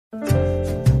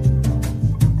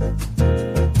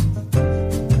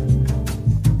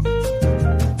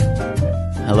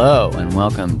Hello, and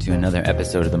welcome to another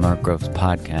episode of the Mark Groves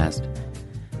Podcast,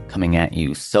 coming at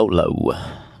you solo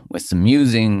with some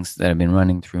musings that have been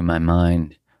running through my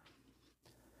mind.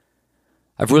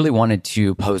 I've really wanted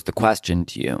to pose the question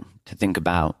to you to think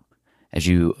about as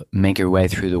you make your way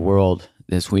through the world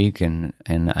this week and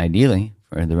ideally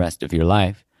for the rest of your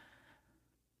life,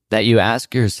 that you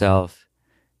ask yourself,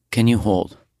 can you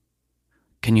hold?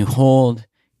 Can you hold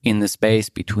in the space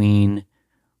between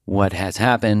what has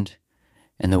happened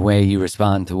and the way you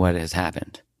respond to what has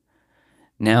happened?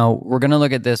 Now, we're going to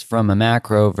look at this from a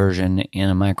macro version and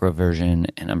a micro version,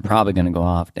 and I'm probably going to go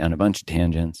off down a bunch of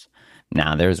tangents.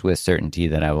 Now, there's with certainty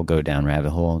that I will go down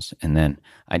rabbit holes and then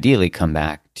ideally come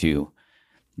back to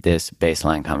this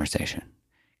baseline conversation.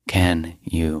 Can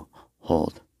you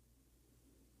hold?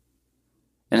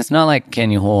 And it's not like,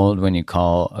 can you hold when you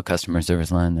call a customer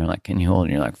service line? They're like, can you hold?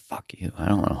 And you're like, fuck you. I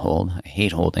don't want to hold. I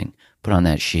hate holding. Put on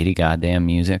that shitty goddamn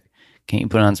music. Can't you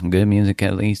put on some good music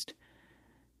at least?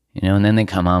 You know, and then they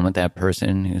come on with that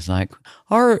person who's like,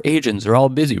 our agents are all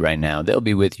busy right now. They'll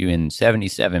be with you in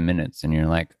 77 minutes. And you're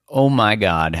like, oh my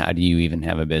God, how do you even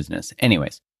have a business?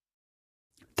 Anyways,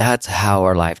 that's how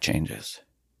our life changes.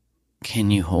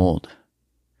 Can you hold?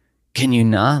 Can you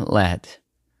not let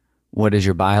what is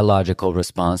your biological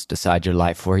response decide your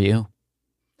life for you?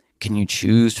 Can you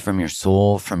choose from your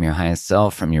soul, from your highest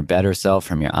self, from your better self,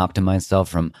 from your optimized self,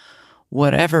 from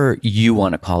whatever you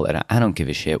want to call it? I don't give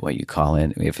a shit what you call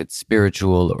it. If it's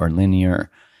spiritual or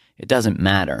linear, it doesn't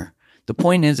matter. The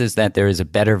point is that there is a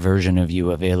better version of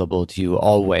you available to you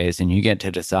always, and you get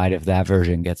to decide if that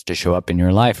version gets to show up in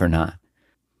your life or not.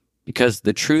 Because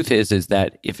the truth is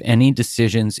that if any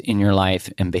decisions in your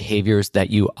life and behaviors that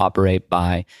you operate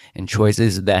by and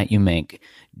choices that you make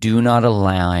do not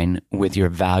align with your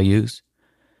values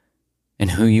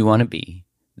and who you want to be,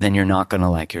 then you're not going to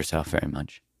like yourself very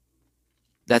much.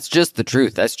 That's just the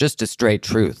truth. That's just a straight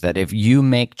truth, that if you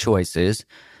make choices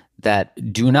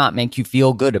that do not make you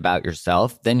feel good about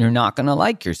yourself, then you're not going to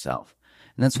like yourself.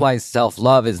 And that's why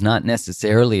self-love is not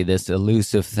necessarily this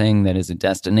elusive thing that is a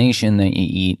destination that you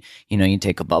eat. You know, you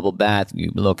take a bubble bath,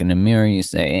 you look in the mirror, you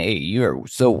say, hey, you're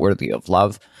so worthy of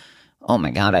love. Oh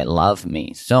my God, I love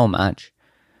me so much.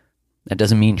 That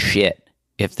doesn't mean shit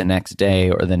if the next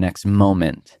day or the next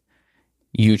moment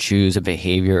you choose a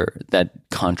behavior that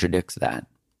contradicts that.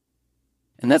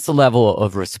 And that's the level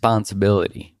of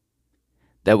responsibility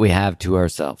that we have to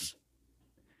ourselves,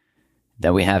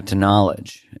 that we have to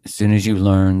knowledge. As soon as you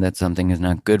learn that something is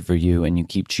not good for you and you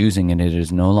keep choosing it, it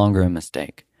is no longer a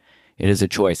mistake. It is a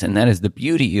choice. And that is the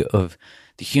beauty of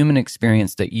the human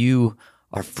experience, that you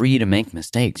are free to make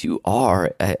mistakes. You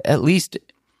are, at least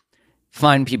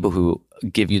find people who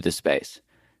give you the space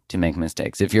to make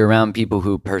mistakes. If you're around people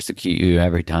who persecute you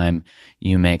every time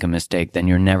you make a mistake, then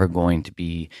you're never going to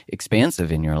be expansive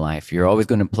in your life. You're always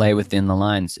going to play within the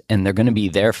lines, and they're going to be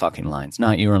their fucking lines,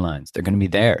 not your lines. They're going to be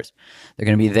theirs. They're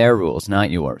going to be their rules,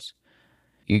 not yours.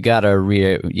 You gotta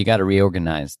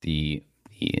reorganize the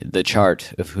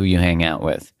chart of who you hang out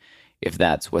with, if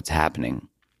that's what's happening.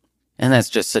 And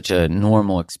that's just such a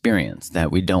normal experience,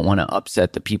 that we don't want to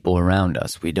upset the people around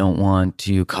us. We don't want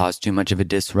to cause too much of a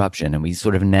disruption. And we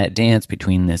sort of net dance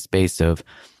between this space of,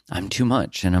 I'm too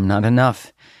much and I'm not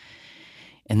enough.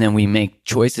 And then we make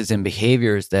choices and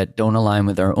behaviors that don't align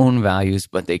with our own values,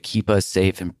 but they keep us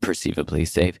safe and perceivably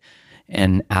safe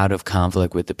and out of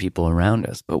conflict with the people around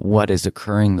us. But what is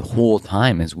occurring the whole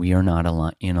time is we are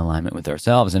not in alignment with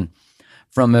ourselves. And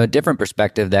from a different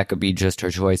perspective, that could be just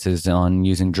our choices on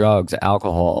using drugs,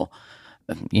 alcohol,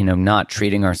 not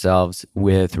treating ourselves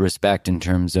with respect in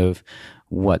terms of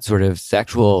what sort of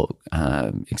sexual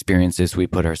experiences we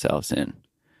put ourselves in.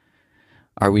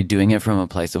 Are we doing it from a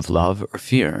place of love or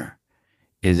fear?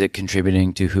 Is it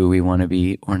contributing to who we want to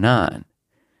be or not?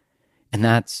 And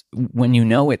that's when you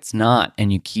know it's not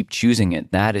and you keep choosing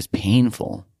it, that is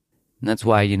painful. And that's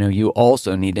why, you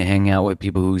also need to hang out with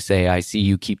people who say, I see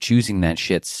you keep choosing that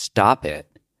shit. Stop it.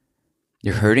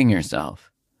 You're hurting yourself.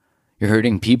 You're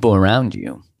hurting people around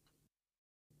you.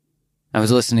 I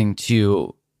was listening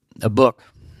to a book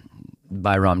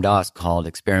by Ram Dass called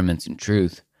Experiments in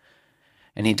Truth.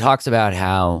 And he talks about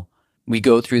how we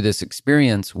go through this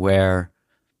experience where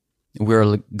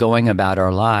we're going about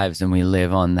our lives and we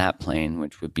live on that plane,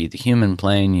 which would be the human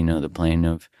plane, the plane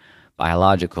of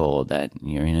biological, that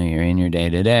you're in your day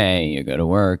to day, you go to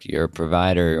work, you're a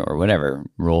provider or whatever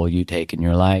role you take in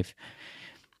your life.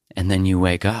 And then you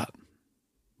wake up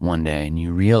one day and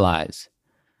you realize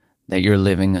that you're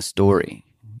living a story.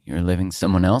 You're living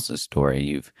someone else's story.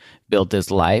 You've built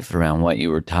this life around what you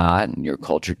were taught and your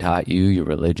culture taught you, your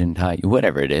religion taught you,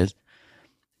 whatever it is.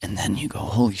 And then you go,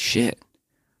 holy shit,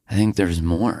 I think there's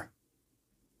more.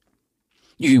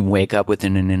 You wake up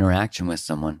within an interaction with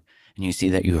someone and you see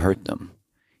that you hurt them.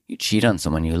 You cheat on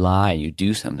someone, you lie, you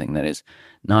do something that is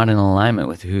not in alignment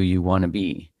with who you want to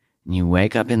be. And you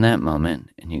wake up in that moment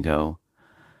and you go,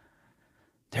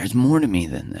 there's more to me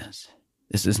than this.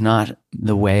 This is not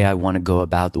the way I want to go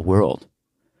about the world.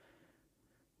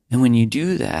 And when you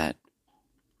do that,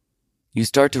 you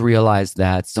start to realize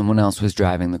that someone else was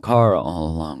driving the car all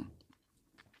along.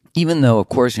 Even though, of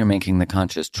course, you're making the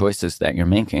conscious choices that you're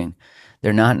making,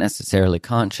 they're not necessarily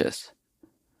conscious.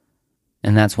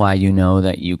 And that's why you know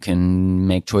that you can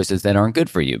make choices that aren't good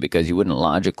for you, because you wouldn't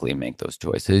logically make those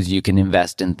choices. You can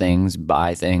invest in things,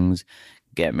 buy things,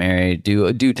 get married,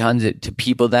 do tons to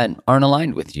people that aren't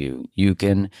aligned with you. You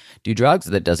can do drugs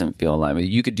that doesn't feel aligned with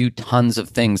you. You could do tons of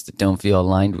things that don't feel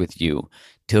aligned with you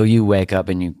till you wake up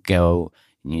and you go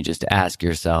and you just ask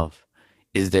yourself,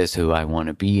 is this who I want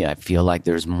to be? I feel like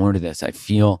there's more to this. I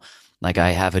feel like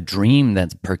I have a dream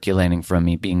that's percolating from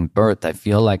me being birthed. I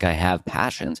feel like I have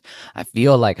passions. I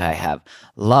feel like I have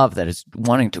love that is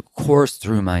wanting to course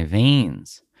through my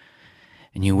veins.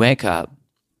 And you wake up,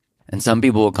 and some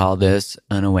people will call this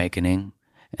an awakening,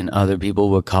 and other people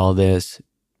will call this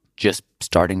just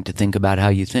starting to think about how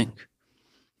you think.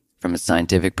 From a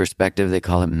scientific perspective, they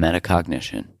call it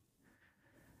metacognition,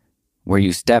 where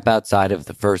you step outside of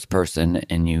the first person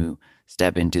and you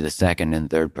step into the second and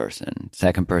third person.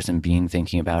 Second person being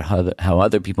thinking about how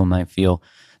other people might feel.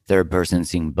 Third person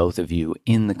seeing both of you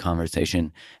in the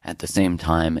conversation at the same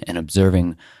time and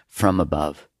observing from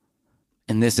above.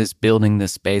 And this is building the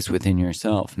space within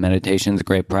yourself. Meditation is a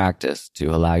great practice to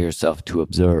allow yourself to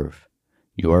observe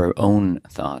your own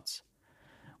thoughts,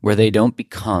 where they don't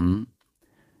become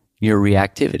your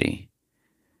reactivity.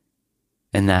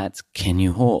 And that's, can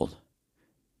you hold?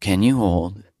 Can you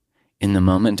hold in the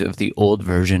moment of the old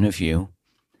version of you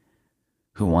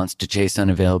who wants to chase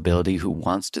unavailability, who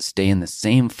wants to stay in the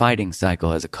same fighting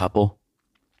cycle as a couple?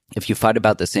 If you fight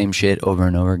about the same shit over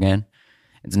and over again,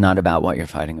 it's not about what you're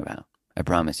fighting about. I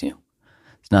promise you.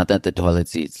 It's not that the toilet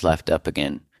seat's left up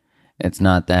again. It's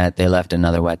not that they left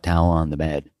another wet towel on the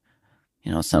bed.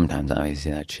 You know, sometimes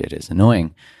obviously that shit is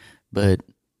annoying, but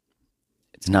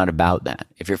it's not about that.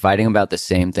 If you're fighting about the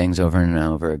same things over and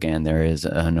over again, there is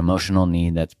an emotional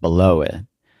need that's below it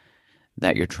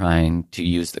that you're trying to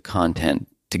use the content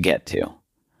to get to.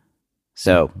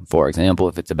 So, for example,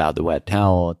 if it's about the wet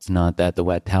towel, it's not that the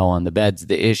wet towel on the bed's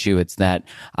the issue. It's that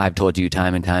I've told you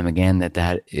time and time again that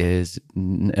that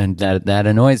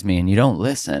annoys me, and you don't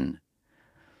listen.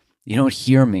 You don't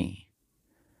hear me.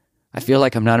 I feel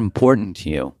like I'm not important to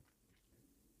you.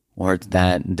 Or it's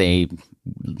that they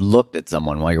looked at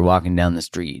someone while you're walking down the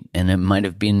street, and it might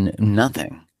have been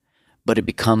nothing, but it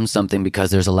becomes something because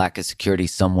there's a lack of security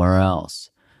somewhere else.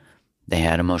 They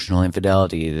had emotional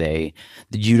infidelity.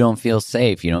 You don't feel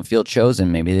safe. You don't feel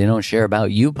chosen. Maybe they don't share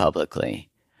about you publicly,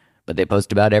 but they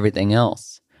post about everything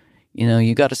else. You know,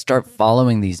 you got to start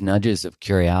following these nudges of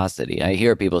curiosity. I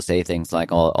hear people say things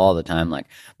like all the time, like,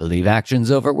 believe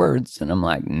actions over words. And I'm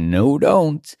like, no,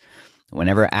 don't.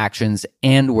 Whenever actions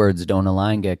and words don't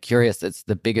align, get curious. That's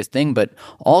the biggest thing. But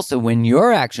also, when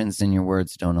your actions and your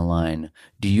words don't align,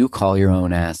 do you call your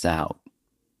own ass out?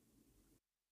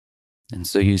 And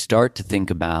so you start to think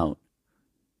about,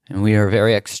 and we are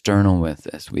very external with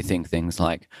this. We think things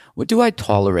like, what do I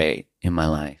tolerate in my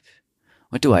life?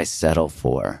 What do I settle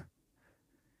for?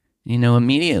 You know,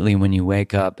 immediately when you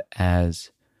wake up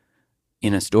as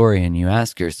in a story and you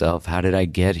ask yourself, how did I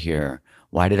get here?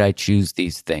 Why did I choose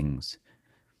these things?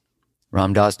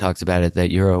 Ram Dass talks about it,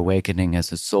 that you're awakening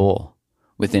as a soul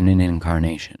within an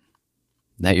incarnation.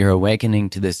 That you're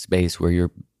awakening to this space where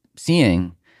you're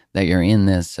seeing that you're in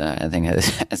this, I think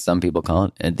as some people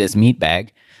call it, this meat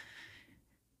bag.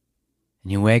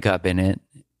 And you wake up in it,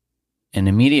 and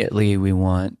immediately we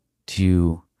want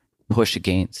to push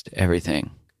against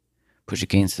everything. Push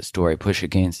against the story, push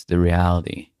against the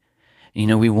reality. You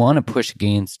know, we want to push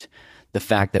against the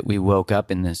fact that we woke up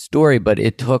in this story, but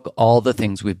it took all the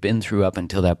things we've been through up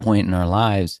until that point in our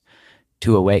lives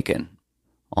to awaken.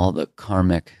 All the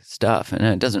karmic stuff. And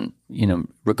it doesn't, you know,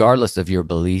 regardless of your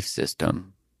belief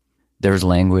system, there's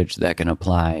language that can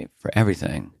apply for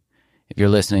everything. If you're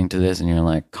listening to this and you're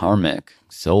like, karmic,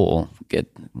 soul,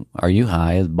 are you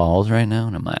high as balls right now?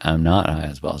 And I'm not high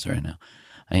as balls right now.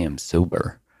 I am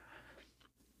sober.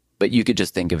 But you could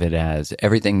just think of it as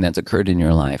everything that's occurred in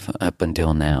your life up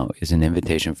until now is an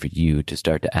invitation for you to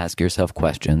start to ask yourself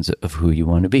questions of who you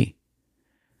want to be.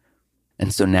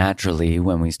 And so naturally,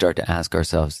 when we start to ask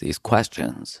ourselves these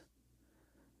questions,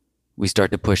 we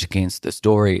start to push against the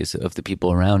stories of the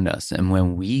people around us. And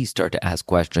when we start to ask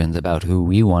questions about who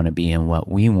we want to be and what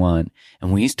we want,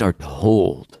 and we start to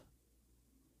hold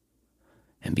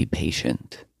and be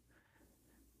patient,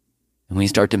 and we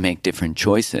start to make different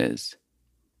choices,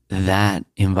 that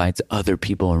invites other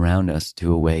people around us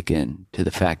to awaken to the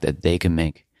fact that they can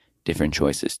make different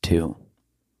choices too.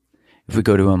 If we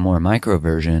go to a more micro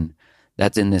version,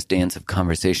 that's in this dance of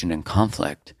conversation and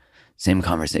conflict. Same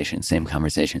conversation, same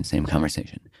conversation, same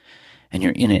conversation. And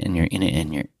you're in it, and you're in it,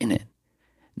 and you're in it.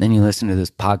 And then you listen to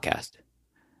this podcast,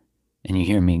 and you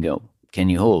hear me go, can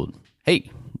you hold?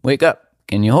 Hey, wake up.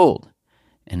 Can you hold?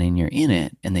 And then you're in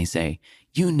it, and they say,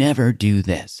 you never do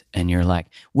this. And you're like,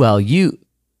 well, you...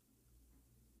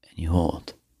 And you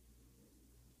hold.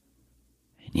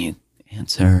 And you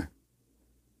answer,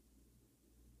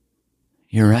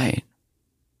 you're right.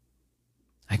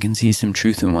 I can see some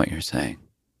truth in what you're saying.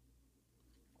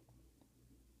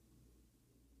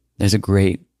 There's a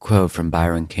great quote from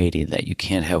Byron Katie that you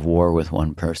can't have war with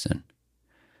one person.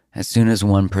 As soon as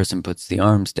one person puts the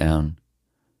arms down,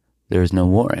 there is no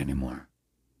war anymore.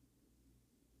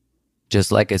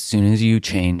 Just like as soon as you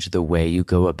change the way you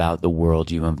go about the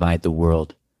world, you invite the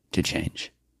world to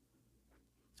change.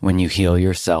 When you heal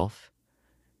yourself,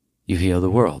 you heal the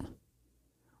world.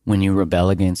 When you rebel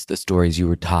against the stories you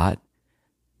were taught,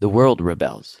 the world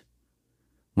rebels.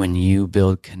 When you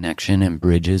build connection and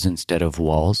bridges instead of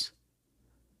walls,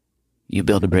 you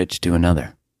build a bridge to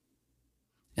another,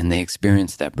 and they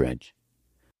experience that bridge.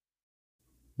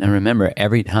 Now remember,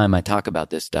 every time I talk about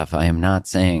this stuff, I am not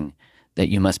saying that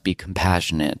you must be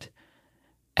compassionate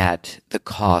at the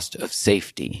cost of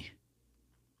safety.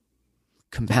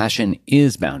 Compassion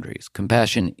is boundaries.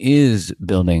 Compassion is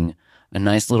building a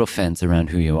nice little fence around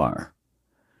who you are,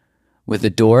 with a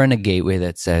door and a gateway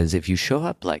that says, if you show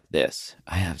up like this,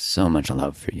 I have so much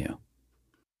love for you.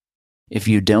 If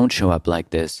you don't show up like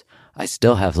this, I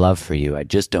still have love for you. I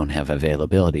just don't have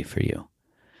availability for you.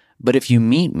 But if you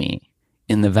meet me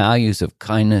in the values of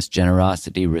kindness,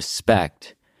 generosity,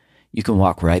 respect, you can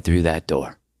walk right through that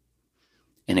door.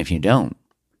 And if you don't,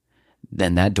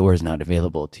 then that door is not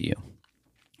available to you.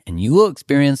 And you will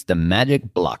experience the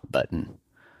magic block button,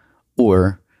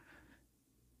 or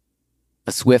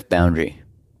a swift boundary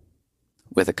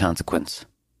with a consequence.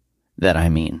 That I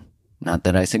mean. Not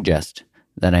that I suggest,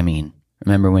 that I mean.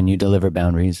 Remember, when you deliver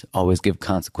boundaries, always give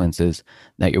consequences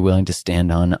that you're willing to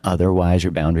stand on. Otherwise,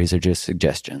 your boundaries are just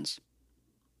suggestions.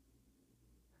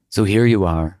 So here you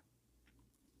are,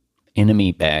 in a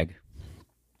meat bag.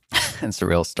 That's the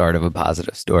real start of a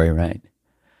positive story, right?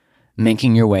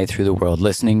 Making your way through the world,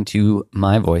 listening to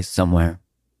my voice somewhere.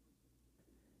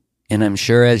 And I'm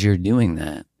sure as you're doing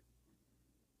that,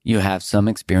 you have some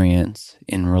experience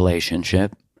in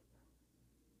relationship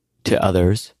to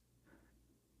others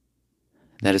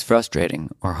that is frustrating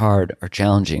or hard or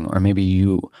challenging, or maybe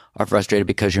you are frustrated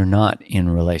because you're not in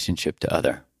relationship to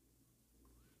other.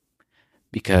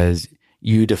 Because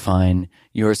you define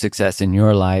your success in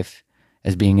your life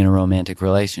as being in a romantic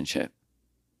relationship.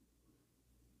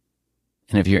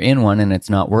 And if you're in one and it's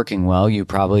not working well, you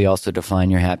probably also define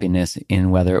your happiness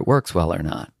in whether it works well or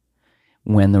not.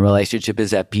 When the relationship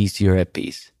is at peace, you're at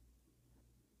peace.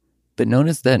 But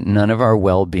notice that none of our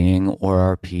well-being or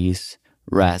our peace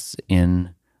rests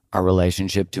in our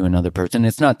relationship to another person.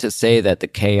 It's not to say that the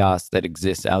chaos that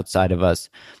exists outside of us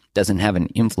doesn't have an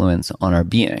influence on our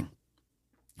being.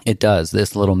 It does.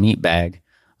 This little meat bag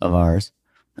of ours,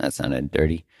 that sounded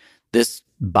dirty, this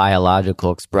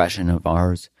biological expression of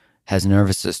ours has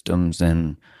nervous systems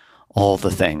and all the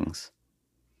things.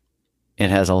 It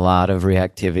has a lot of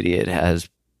reactivity. It has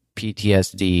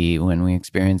PTSD. When we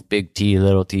experience big T,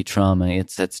 little t trauma, it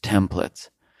sets templates.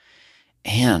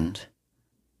 And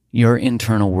your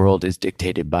internal world is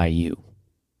dictated by you.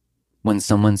 When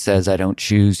someone says, I don't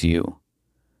choose you,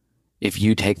 if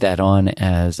you take that on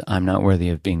as I'm not worthy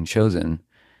of being chosen,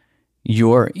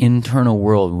 your internal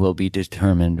world will be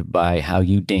determined by how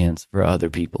you dance for other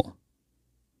people.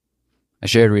 I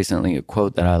shared recently a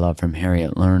quote that I love from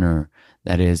Harriet Lerner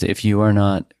that is, if you are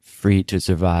not free to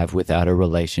survive without a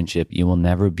relationship, you will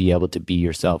never be able to be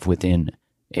yourself within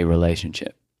a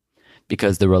relationship,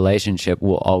 because the relationship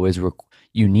will always,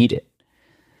 you need it.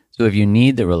 So if you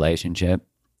need the relationship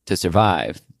to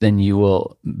survive, then you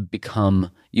will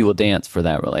dance for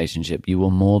that relationship. You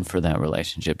will mold for that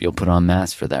relationship. You'll put on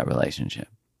masks for that relationship.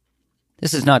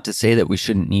 This is not to say that we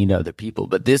shouldn't need other people,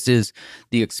 but this is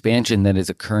the expansion that is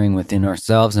occurring within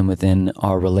ourselves and within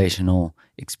our relational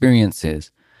experiences,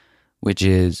 which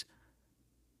is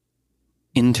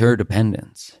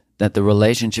interdependence. that the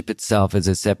relationship itself is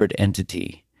a separate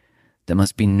entity that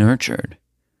must be nurtured,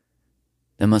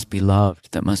 that must be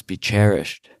loved, that must be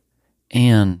cherished.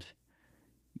 And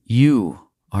you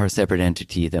are a separate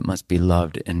entity that must be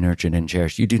loved and nurtured and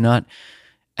cherished. You do not,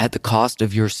 at the cost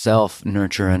of yourself,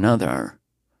 nurture another,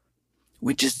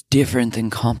 which is different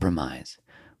than compromise,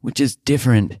 which is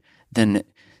different than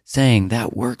saying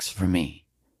that works for me.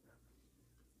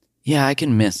 Yeah, I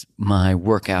can miss my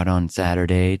workout on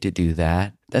Saturday to do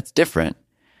that. That's different.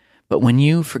 But when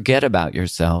you forget about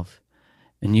yourself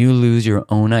and you lose your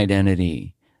own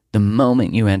identity the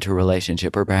moment you enter a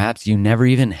relationship, or perhaps you never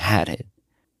even had it,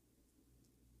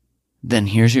 then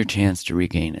here's your chance to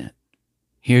regain it.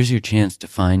 Here's your chance to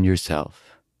find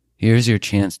yourself. Here's your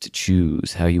chance to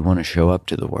choose how you want to show up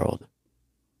to the world.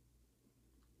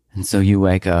 And so you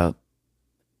wake up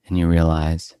and you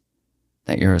realize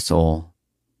that you're a soul.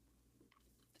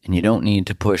 And you don't need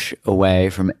to push away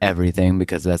from everything,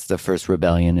 because that's the first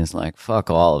rebellion, is like,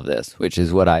 fuck all of this, which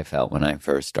is what I felt when I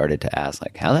first started to ask,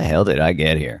 like, how the hell did I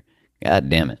get here? God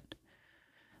damn it.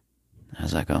 I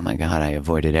was like, oh my God, I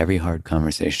avoided every hard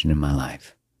conversation in my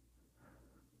life.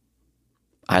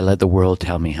 I let the world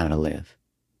tell me how to live.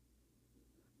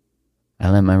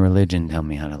 I let my religion tell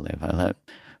me how to live. I let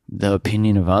the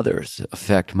opinion of others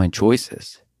affect my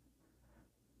choices,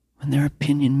 when their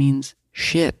opinion means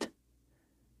shit.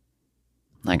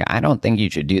 Like, I don't think you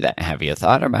should do that. Have you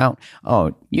thought about,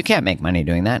 oh, you can't make money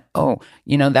doing that. Oh,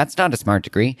 that's not a smart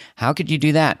degree. How could you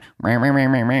do that?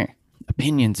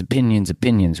 Opinions, opinions,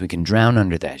 opinions. We can drown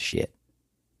under that shit.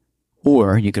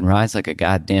 Or you can rise like a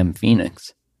goddamn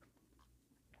phoenix.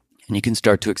 And you can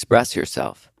start to express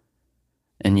yourself.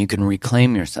 And you can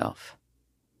reclaim yourself.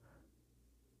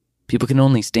 People can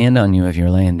only stand on you if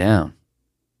you're laying down.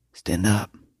 Stand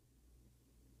up.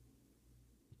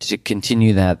 To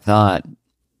continue that thought,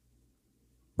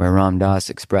 where Ram Dass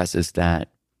expresses that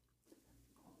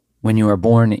when you are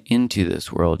born into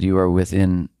this world, you are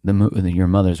within your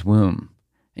mother's womb,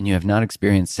 and you have not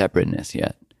experienced separateness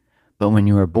yet. But when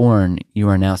you are born, you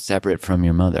are now separate from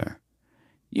your mother.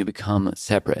 You become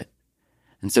separate.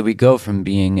 And so we go from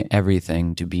being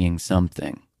everything to being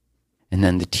something. And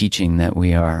then the teaching that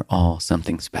we are all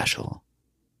something special.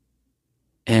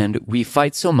 And we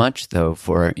fight so much, though,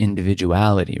 for our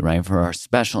individuality, right? For our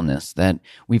specialness, that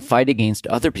we fight against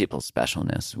other people's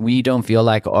specialness. We don't feel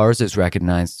like ours is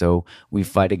recognized, so we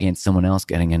fight against someone else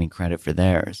getting any credit for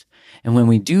theirs. And when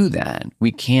we do that,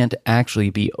 we can't actually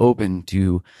be open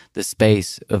to the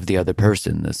space of the other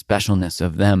person, the specialness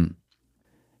of them.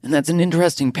 And that's an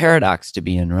interesting paradox to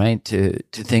be in, right? To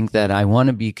think that I want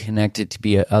to be connected to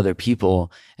be other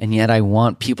people, and yet I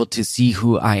want people to see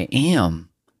who I am.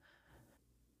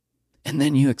 And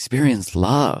then you experience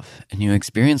love, and you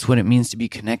experience what it means to be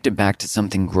connected back to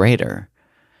something greater.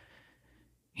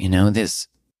 This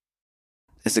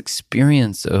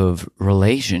experience of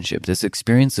relationship, this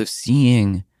experience of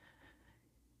seeing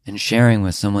and sharing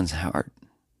with someone's heart.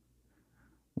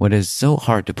 What is so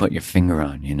hard to put your finger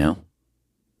on,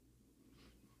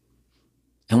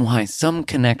 And why some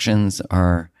connections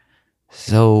are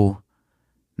so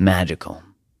magical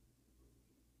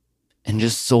and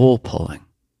just soul pulling.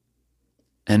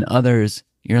 And others,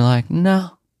 you're like,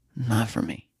 no, not for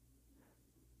me.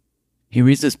 He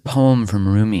reads this poem from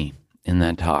Rumi in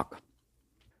that talk.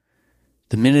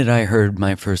 The minute I heard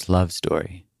my first love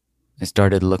story, I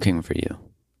started looking for you,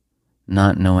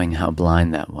 not knowing how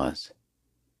blind that was.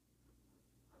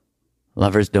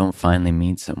 Lovers don't finally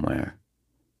meet somewhere.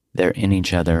 They're in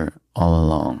each other all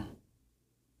along.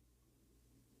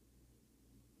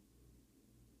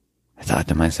 I thought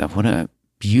to myself, what a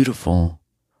beautiful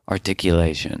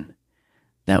articulation,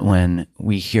 that when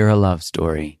we hear a love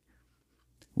story,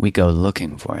 we go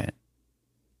looking for it.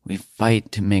 We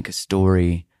fight to make a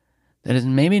story that is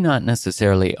maybe not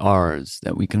necessarily ours,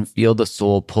 that we can feel the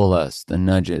soul pull us, the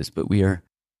nudges, but we're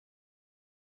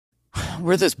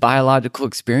this biological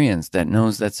experience that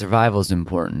knows that survival is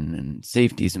important and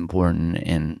safety is important,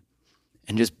 and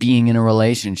just being in a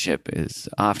relationship is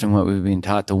often what we've been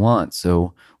taught to want.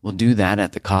 So we'll do that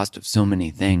at the cost of so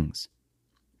many things.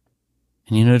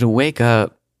 And to wake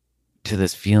up to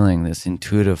this feeling, this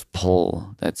intuitive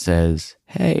pull that says,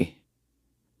 hey,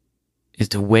 is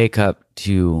to wake up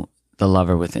to the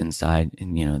lover inside,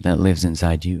 and that lives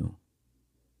inside you.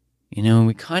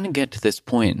 We kind of get to this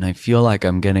point, and I feel like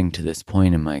I'm getting to this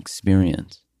point in my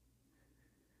experience,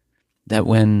 that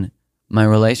when my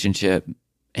relationship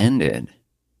ended,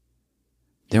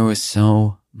 there was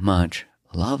so much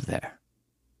love there.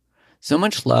 So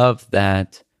much love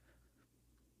that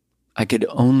I could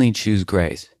only choose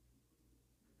grace.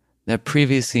 that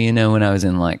previously, when I was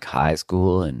in like high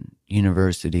school and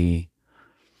university,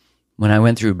 when I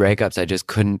went through breakups, I just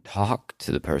couldn't talk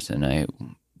to the person. I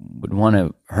would want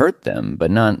to hurt them, but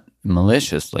not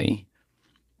maliciously,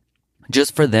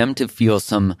 just for them to feel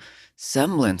some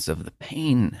semblance of the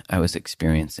pain I was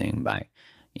experiencing by,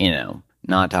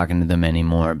 not talking to them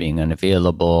anymore, being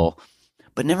unavailable,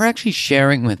 but never actually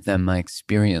sharing with them my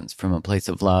experience from a place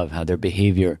of love, how their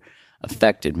behavior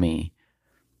affected me,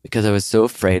 because I was so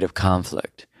afraid of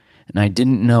conflict and I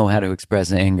didn't know how to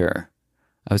express anger.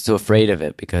 I was so afraid of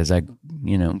it because I,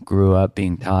 grew up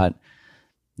being taught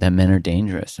that men are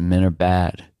dangerous and men are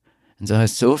bad. And so I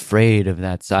was so afraid of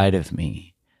that side of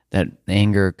me, that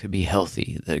anger could be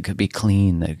healthy, that it could be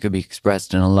clean, that it could be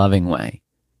expressed in a loving way.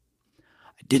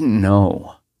 I didn't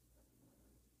know.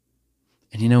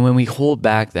 And when we hold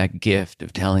back that gift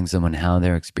of telling someone how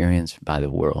they're experienced by the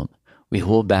world, we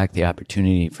hold back the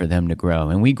opportunity for them to grow.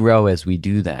 And we grow as we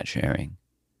do that sharing.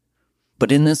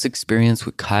 But in this experience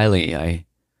with Kylie, I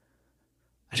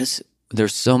just,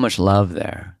 there's so much love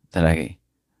there that I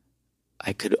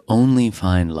could only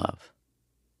find love.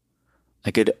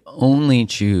 I could only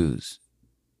choose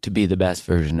to be the best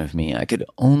version of me. I could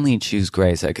only choose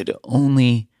grace. I could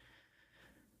only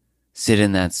sit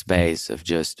in that space of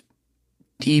just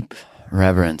deep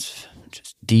reverence,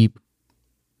 just deep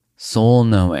soul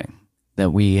knowing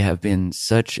that we have been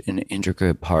such an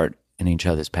intricate part in each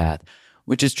other's path,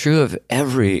 which is true of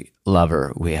every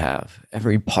lover we have,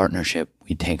 every partnership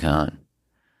we take on.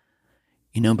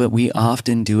 But we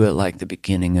often do it like the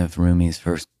beginning of Rumi's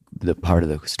the part of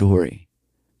the story.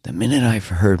 The minute I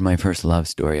heard my first love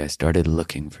story, I started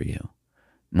looking for you,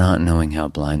 not knowing how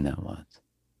blind that was.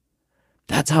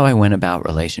 That's how I went about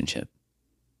relationship,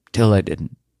 till I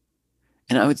didn't.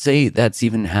 And I would say that's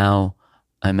even how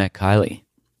I met Kylie,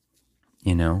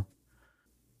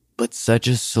 But such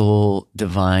a soul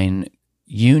divine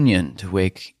union to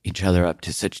wake each other up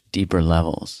to such deeper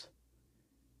levels.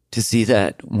 To see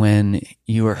that when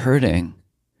you are hurting,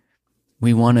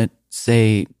 we want to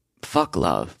say, fuck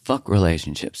love, fuck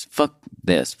relationships, fuck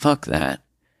this, fuck that.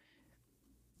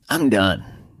 I'm done.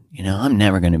 I'm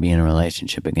never going to be in a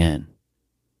relationship again.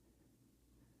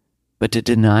 But to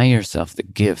deny yourself the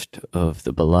gift of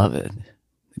the beloved,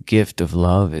 the gift of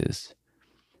love is,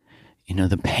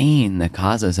 the pain that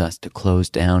causes us to close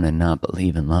down and not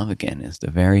believe in love again is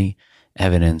the very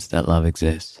evidence that love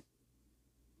exists.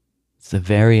 It's the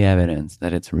very evidence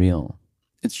that it's real.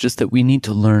 It's just that we need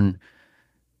to learn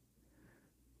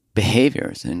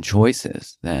behaviors and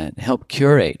choices that help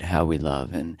curate how we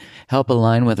love and help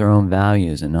align with our own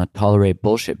values and not tolerate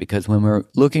bullshit. Because when we're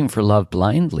looking for love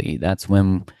blindly, that's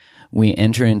when we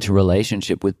enter into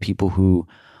relationship with people who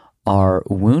are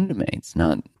wound mates,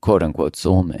 not quote unquote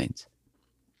soulmates,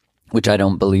 which I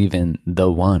don't believe in the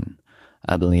one.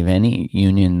 I believe any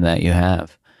union that you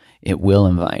have, it will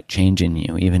invite change in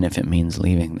you, even if it means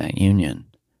leaving that union.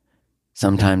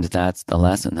 Sometimes that's the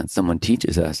lesson that someone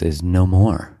teaches us is no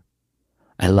more.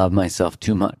 I love myself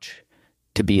too much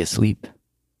to be asleep.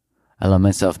 I love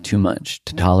myself too much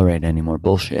to tolerate any more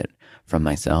bullshit from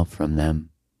myself, from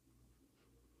them.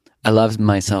 I love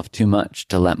myself too much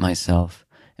to let myself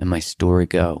and my story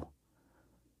go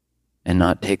and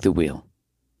not take the wheel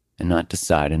and not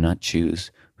decide and not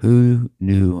choose who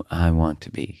do I want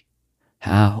to be?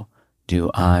 How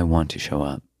do I want to show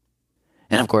up?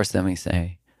 And of course, then we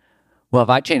say, well, if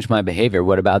I change my behavior,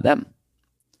 what about them?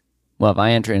 Well, if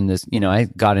I enter in this, I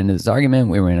got into this argument,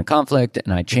 we were in a conflict,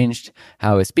 and I changed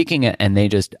how I was speaking it, and they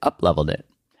just up-leveled it.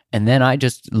 And then I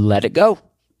just let it go.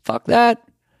 Fuck that.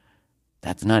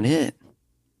 That's not it.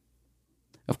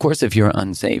 Of course, if you're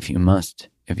unsafe, you must.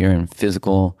 If you're in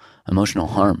physical, emotional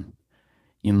harm,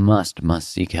 you must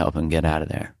seek help and get out of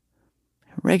there.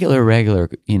 Regular,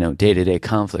 day-to-day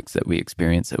conflicts that we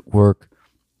experience at work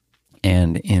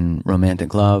and in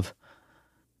romantic love,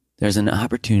 there's an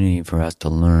opportunity for us to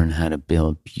learn how to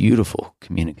build beautiful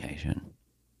communication,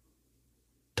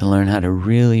 to learn how to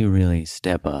really, really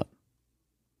step up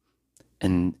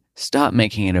and stop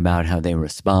making it about how they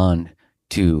respond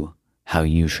to how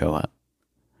you show up.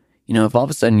 If all of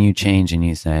a sudden you change and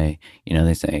you say,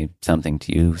 they say something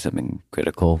to you, something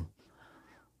critical,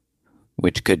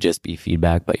 which could just be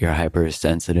feedback, but you're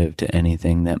hypersensitive to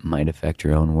anything that might affect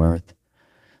your own worth.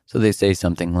 So they say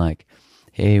something like,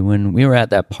 hey, when we were at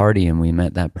that party and we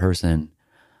met that person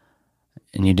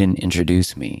and you didn't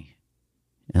introduce me,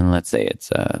 and let's say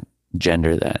it's a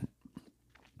gender that,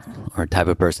 or type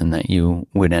of person that you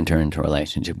would enter into a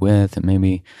relationship with, and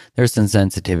maybe there's some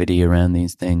sensitivity around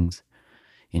these things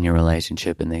in your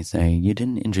relationship, and they say, you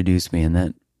didn't introduce me, and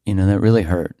that, that really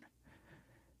hurt.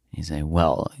 You say,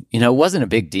 well, it wasn't a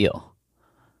big deal.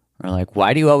 Or like,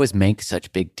 why do you always make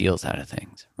such big deals out of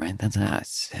things, right?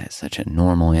 That's such a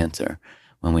normal answer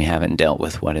when we haven't dealt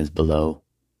with what is below.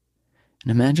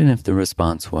 And imagine if the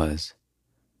response was,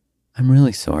 I'm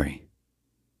really sorry.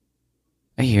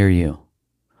 I hear you.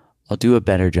 I'll do a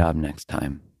better job next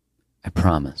time. I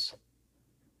promise.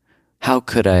 How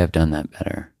could I have done that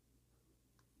better?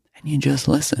 And you just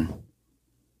listen.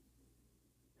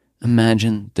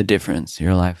 Imagine the difference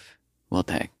your life will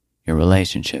take, your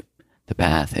relationship, the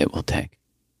path it will take.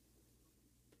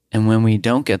 And when we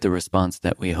don't get the response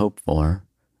that we hope for,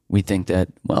 we think that,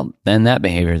 well, then that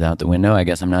behavior's out the window. I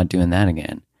guess I'm not doing that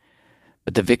again.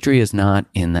 But the victory is not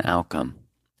in the outcome.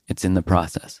 It's in the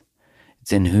process.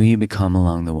 It's in who you become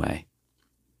along the way.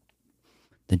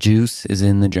 The juice is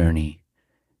in the journey.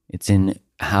 It's in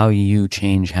how you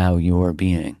change how you're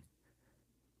being.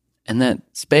 And that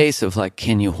space of like,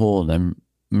 can you hold? I'm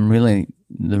really,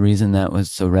 the reason that was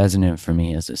so resonant for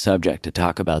me as a subject to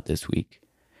talk about this week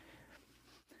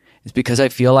is because I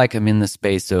feel like I'm in the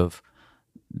space of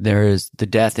there is the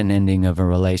death and ending of a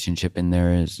relationship, and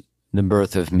there is the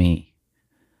birth of me.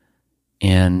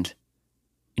 And,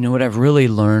 you know, what I've really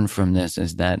learned from this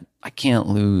is that I can't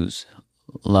lose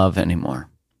love anymore.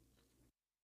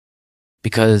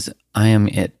 Because I am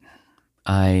it.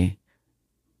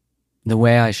 The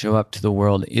way I show up to the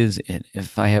world is it.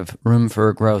 If I have room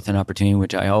for growth and opportunity,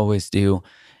 which I always do,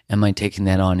 am I taking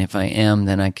that on? If I am,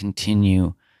 then I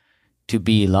continue to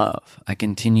be love. I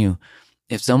continue.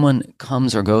 If someone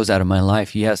comes or goes out of my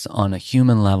life, yes, on a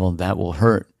human level, that will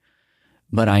hurt.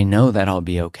 But I know that I'll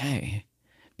be okay.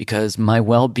 Because my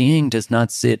well-being does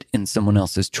not sit in someone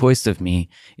else's choice of me.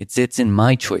 It sits in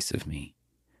my choice of me.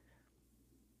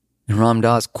 And Ram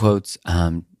Dass quotes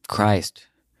Christ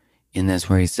in this,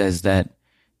 where he says that,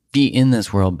 be in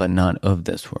this world, but not of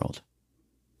this world.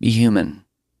 Be human.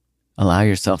 Allow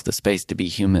yourself the space to be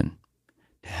human,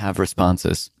 to have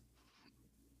responses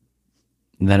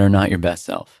that are not your best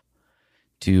self,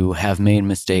 to have made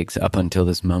mistakes up until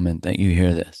this moment that you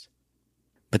hear this,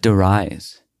 but to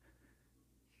rise,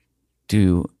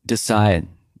 to decide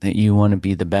that you want to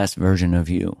be the best version of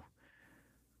you,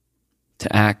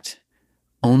 to act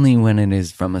only when it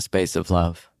is from a space of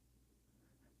love,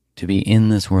 to be in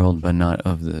this world but not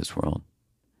of this world,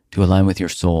 to align with your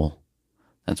soul.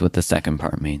 That's what the second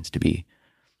part means, to be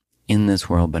in this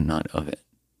world but not of it.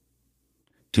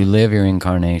 To live your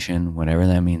incarnation, whatever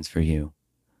that means for you,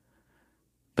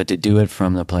 but to do it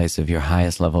from the place of your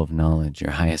highest level of knowledge,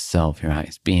 your highest self, your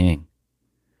highest being.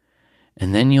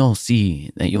 And then you'll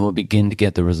see that you will begin to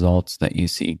get the results that you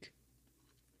seek.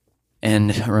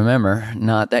 And remember,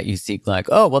 not that you seek like,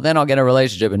 oh, well, then I'll get a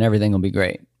relationship and everything will be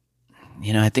great.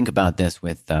 You know, I think about this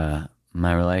with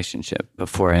my relationship.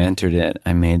 Before I entered it,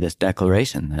 I made this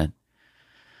declaration that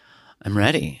I'm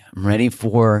ready. I'm ready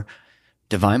for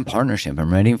divine partnership.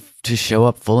 I'm ready to show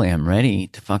up fully. I'm ready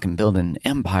to fucking build an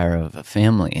empire of a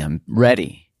family. I'm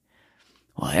ready.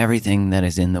 Well, everything that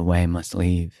is in the way must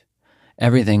leave.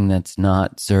 Everything that's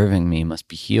not serving me must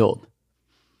be healed.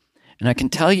 And I can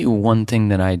tell you one thing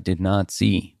that I did not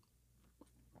see,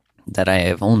 that I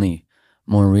have only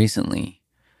more recently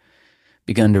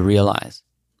begun to realize,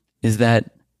 is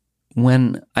that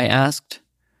when I ask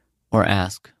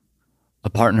a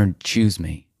partner to choose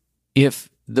me, if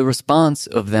the response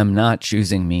of them not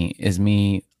choosing me is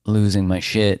me losing my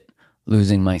shit,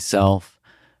 losing myself,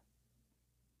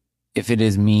 if it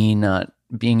is me not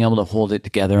being able to hold it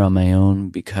together on my own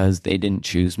because they didn't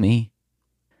choose me,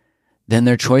 then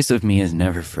their choice of me is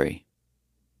never free.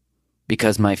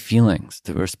 Because my feelings,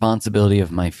 the responsibility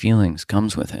of my feelings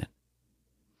comes with it.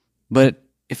 But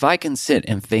if I can sit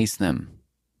and face them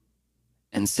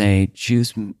and say,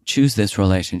 choose this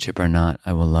relationship or not,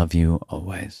 I will love you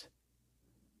always.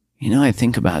 You know, I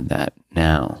think about that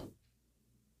now,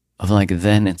 of like,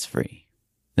 then it's free.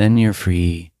 Then you're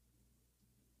free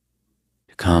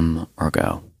to come or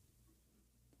go.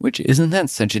 Which, isn't that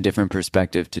such a different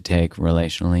perspective to take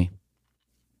relationally?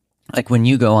 Like when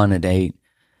you go on a date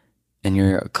and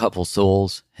you're a couple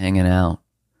souls hanging out,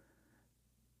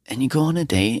 and you go on a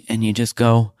date and you just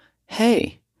go,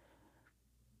 hey,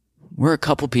 we're a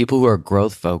couple people who are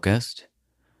growth focused.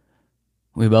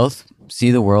 We both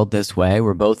see the world this way.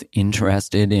 We're both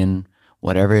interested in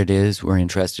whatever it is we're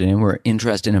interested in. We're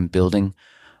interested in building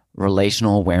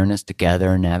relational awareness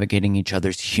together, navigating each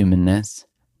other's humanness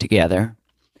together,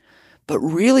 but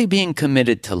really being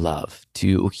committed to love,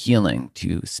 to healing,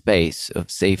 to space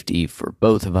of safety for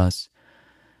both of us,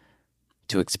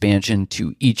 to expansion,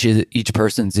 to each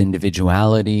person's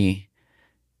individuality,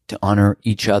 to honor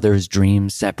each other's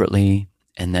dreams separately,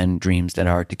 and then dreams that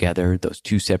are together, those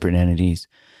two separate entities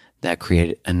that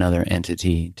create another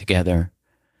entity together.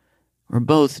 We're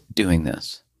both doing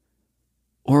this,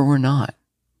 or we're not.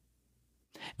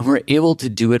 And we're able to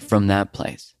do it from that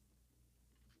place.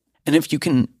 And if you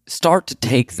can start to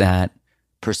take that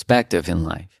perspective in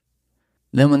life,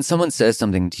 then when someone says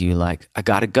something to you like, I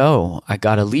gotta go, I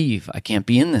gotta leave, I can't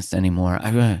be in this anymore,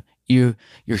 your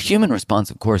human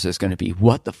response, of course, is going to be,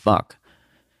 what the fuck?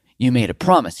 You made a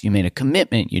promise, you made a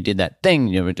commitment, you did that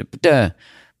thing.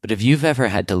 But if you've ever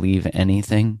had to leave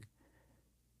anything,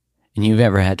 and you've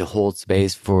ever had to hold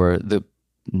space for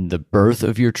the birth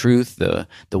of your truth, the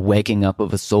waking up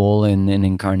of a soul in an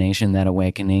incarnation, that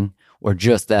awakening, or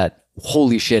just that,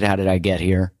 holy shit, how did I get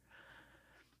here?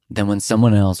 Then when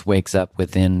someone else wakes up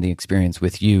within the experience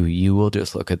with you, you will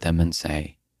just look at them and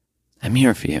say, I'm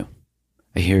here for you.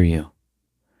 I hear you.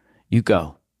 You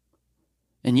go.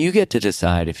 And you get to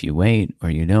decide if you wait or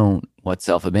you don't, what's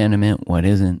self-abandonment, what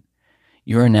isn't.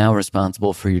 You are now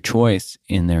responsible for your choice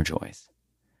in their choice.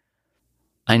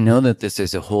 I know that this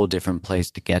is a whole different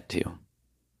place to get to,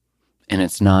 and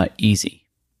it's not easy.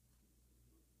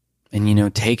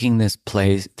 And taking this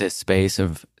space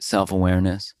of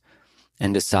self-awareness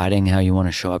and deciding how you want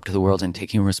to show up to the world and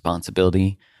taking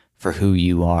responsibility for who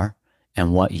you are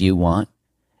and what you want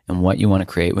and what you want to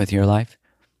create with your life,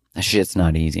 that shit's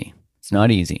not easy. It's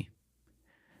not easy,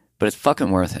 but it's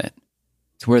fucking worth it.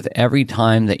 It's worth every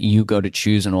time that you go to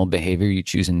choose an old behavior, you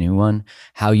choose a new one.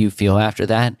 How you feel after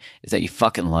that is that you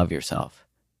fucking love yourself.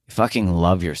 You fucking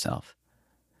love yourself.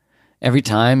 Every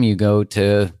time you go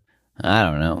to, I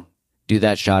don't know, do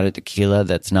that shot of tequila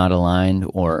that's not aligned,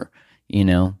 or,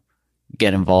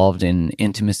 get involved in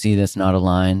intimacy that's not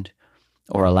aligned,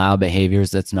 or allow behaviors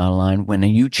that's not aligned, when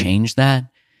you change that,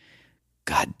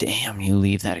 God damn, you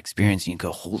leave that experience and you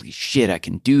go, holy shit, I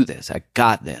can do this. I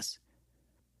got this.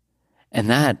 And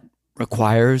that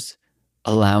requires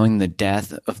allowing the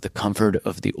death of the comfort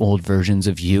of the old versions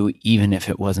of you, even if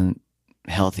it wasn't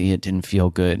healthy, it didn't feel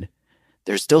good.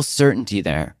 There's still certainty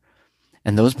there.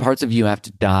 And those parts of you have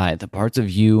to die. The parts of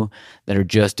you that are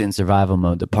just in survival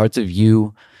mode, the parts of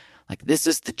you, like, this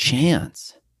is the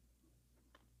chance.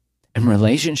 And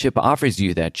relationship offers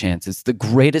you that chance. It's the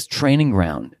greatest training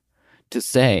ground to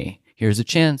say, here's a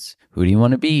chance. Who do you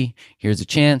want to be? Here's a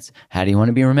chance. How do you want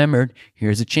to be remembered?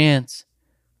 Here's a chance.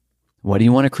 What do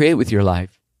you want to create with your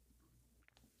life?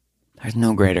 There's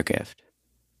no greater gift.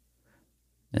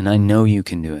 And I know you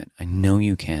can do it. I know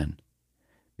you can.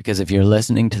 Because if you're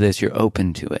listening to this, you're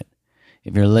open to it.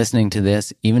 If you're listening to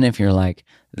this, even if you're like,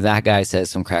 that guy says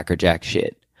some crackerjack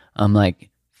shit, I'm like,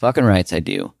 fucking rights I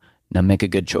do. Now make a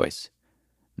good choice.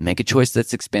 Make a choice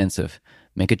that's expansive.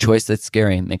 Make a choice that's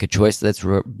scary. Make a choice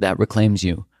that reclaims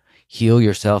you. Heal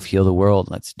yourself, heal the world.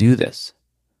 Let's do this.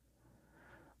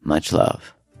 Much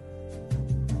love.